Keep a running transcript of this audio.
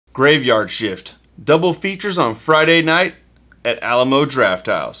Graveyard Shift. Double features on Friday night at Alamo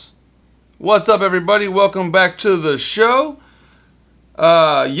Drafthouse. What's up, everybody? Welcome back to the show.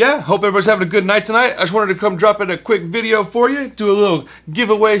 Hope everybody's having a good night tonight. I just wanted to come drop in a quick video for you. Do a little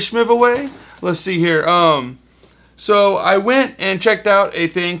giveaway, schmiveaway. Let's see here. So I went and checked out a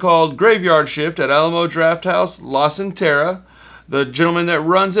thing called Graveyard Shift at Alamo Drafthouse, La Centera. The gentleman that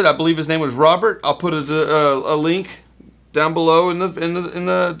runs it, I believe his name was Robert. I'll put a link down below in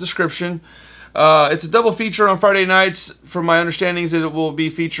the description. It's a double feature on Friday nights. From my understandings, it will be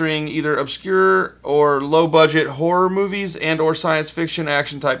featuring either obscure or low-budget horror movies and or science fiction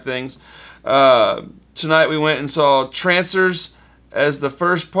action type things. Tonight we went and saw Trancers as the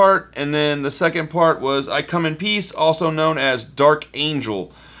first part, and then the second part was I Come in Peace, also known as Dark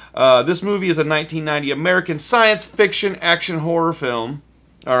Angel. This movie is a 1990 American science fiction action horror film.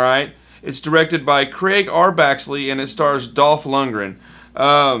 All right. It's directed by Craig R. Baxley, and it stars Dolph Lundgren.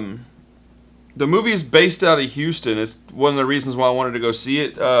 The movie is based out of Houston. It's one of the reasons why I wanted to go see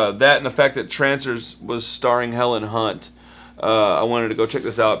it. That and the fact that Trancers was starring Helen Hunt. I wanted to go check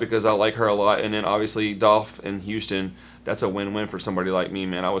this out because I like her a lot. And then obviously Dolph in Houston, that's a win-win for somebody like me,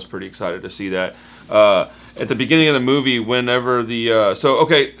 man. I was pretty excited to see that. At the beginning of the movie, whenever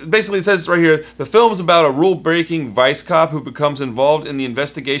basically it says right here, the film is about a rule-breaking vice cop who becomes involved in the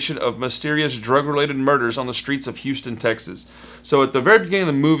investigation of mysterious drug-related murders on the streets of Houston, Texas. So at the very beginning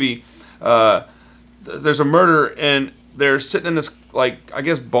of the movie, there's a murder, and they're sitting in this, like, I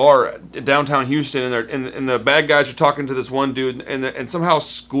guess, bar downtown Houston, and the bad guys are talking to this one dude, and somehow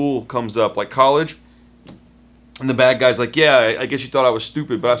school comes up, like college. And the bad guy's like, yeah, I guess you thought I was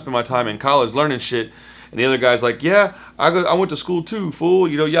stupid, but I spent my time in college learning shit. And the other guy's like, yeah, I went to school too, fool,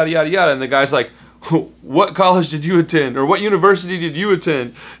 you know, yada, yada, yada. And the guy's like, what college did you attend? Or what university did you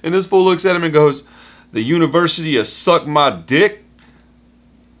attend? And this fool looks at him and goes, the University of Suck My Dick?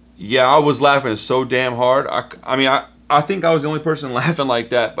 Yeah, I was laughing so damn hard. I think I was the only person laughing like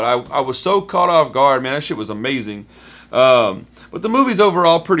that, but I was so caught off guard, man. That shit was amazing. But the movie's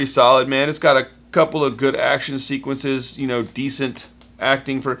overall pretty solid, man. It's got a couple of good action sequences, you know, decent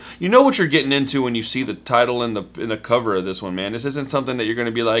acting for, you know what you're getting into when you see the title and the cover of this one, man. This isn't something that you're going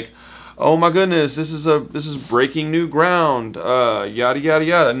to be like, oh my goodness, this is breaking new ground, yada yada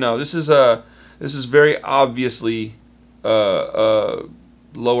yada. No, this is very obviously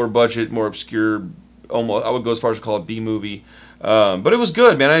lower budget, more obscure, almost I would go as far as to call it B movie. But it was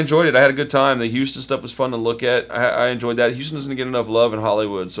good, man. I enjoyed it. I had a good time. The Houston stuff was fun to look at. I enjoyed that. Houston doesn't get enough love in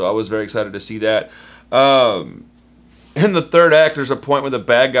Hollywood, so I was very excited to see that. In the third act, there's a point where the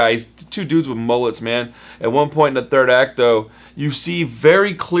bad guys, two dudes with mullets, man. At one point in the third act, though, you see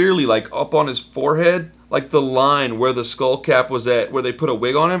very clearly, like up on his forehead, like the line where the skull cap was at, where they put a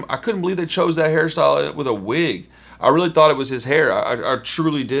wig on him. I couldn't believe they chose that hairstyle with a wig. I really thought it was his hair. I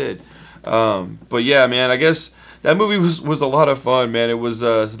truly did. But yeah, man, I guess that movie was a lot of fun, man. It was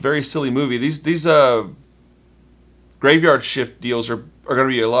a very silly movie. These Graveyard Shift deals are going to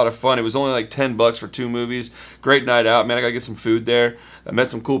be a lot of fun. It was only like $10 for 2 movies. Great night out, man. I got to get some food there. I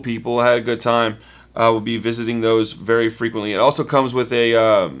met some cool people. I had a good time. I will be visiting those very frequently. It also comes with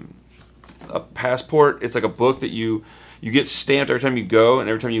a passport. It's like a book that you get stamped every time you go and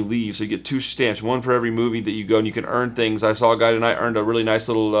every time you leave. So you get 2 stamps, one for every movie that you go, and you can earn things. I saw a guy tonight earned a really nice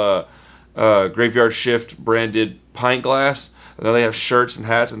little Graveyard Shift branded pint glass. I know they have shirts and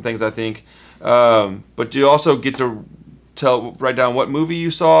hats and things, I think. But you also get to write down what movie you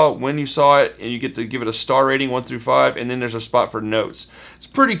saw, when you saw it, and you get to give it a star rating 1 through 5, and then there's a spot for notes. It's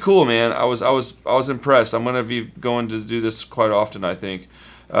pretty cool, man. I was impressed. I'm gonna be going to do this quite often, I think.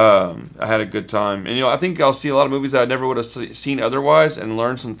 I had a good time, and I think I'll see a lot of movies that I never would have seen otherwise, and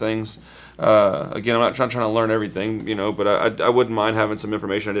learn some things. Again, I'm not trying to learn everything, but I wouldn't mind having some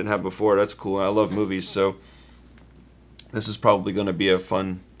information I didn't have before. That's cool. I love movies, so this is probably going to be a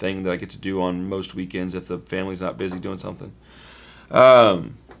fun thing that I get to do on most weekends if the family's not busy doing something.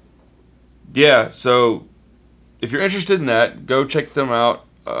 Yeah, so if you're interested in that, go check them out.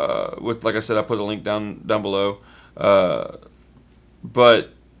 Like I said, I put a link down below.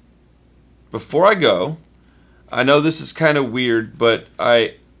 But before I go, I know this is kind of weird, but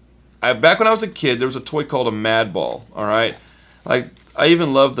back when I was a kid, there was a toy called a Mad Ball. All right, like I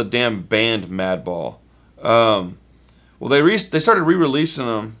even loved the damn band Mad Ball. Well, they started re-releasing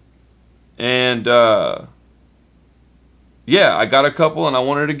them, and yeah, I got a couple, and I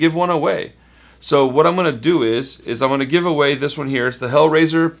wanted to give one away. So what I'm gonna do is I'm gonna give away this one here. It's the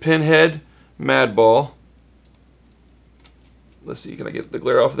Hellraiser Pinhead Mad Ball. Let's see, can I get the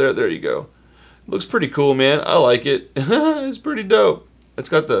glare off there? There you go. Looks pretty cool, man. I like it. It's pretty dope. It's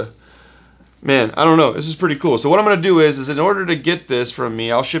got the man, I don't know. This is pretty cool. So what I'm going to do is in order to get this from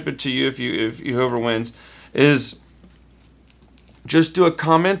me, I'll ship it to you if you whoever wins, is just do a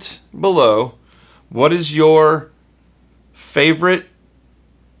comment below. What is your favorite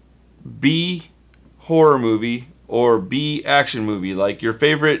B horror movie or B action movie? Like your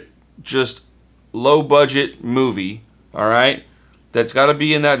favorite just low budget movie, all right? That's got to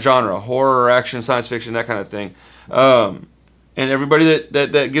be in that genre, horror, action, science fiction, that kind of thing. And everybody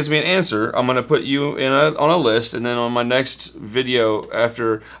that gives me an answer, I'm going to put you in on a list, and then on my next video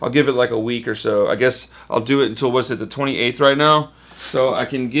after, I'll give it like a week or so. I guess I'll do it until, what's it, the 28th right now? So I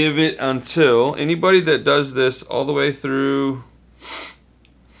can give it until, anybody that does this all the way through,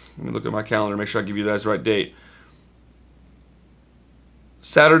 let me look at my calendar, make sure I give you guys the right date.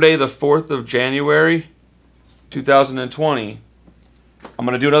 Saturday the 4th of January, 2020. I'm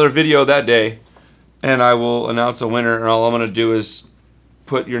going to do another video that day, and I will announce a winner, and all I'm going to do is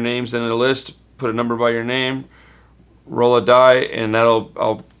put your names in a list, put a number by your name, roll a die, and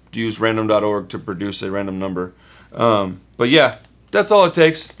I'll use random.org to produce a random number. But yeah, that's all it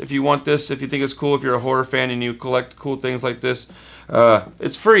takes. If you want this, if you think it's cool, if you're a horror fan and you collect cool things like this,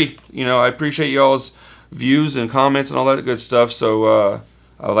 it's free. You know, I appreciate y'all's views and comments and all that good stuff, so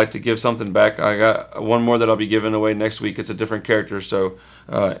I would like to give something back. I got one more that I'll be giving away next week. It's a different character, so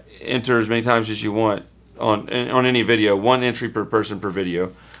enter as many times as you want on any video. One entry per person per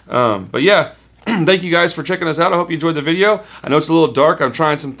video. But yeah, thank you guys for checking us out. I hope you enjoyed the video. I know it's a little dark. I'm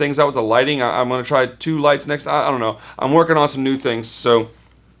trying some things out with the lighting. I'm going to try 2 lights next. I don't know. I'm working on some new things, so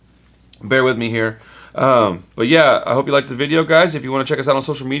bear with me here. But yeah, I hope you liked the video, guys. If you want to check us out on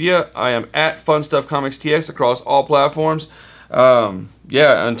social media, I am at FunStuffComicsTX across all platforms.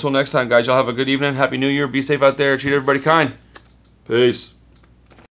 Yeah, until next time, guys, y'all have a good evening. Happy New Year. Be safe out there. Treat everybody kind. Peace.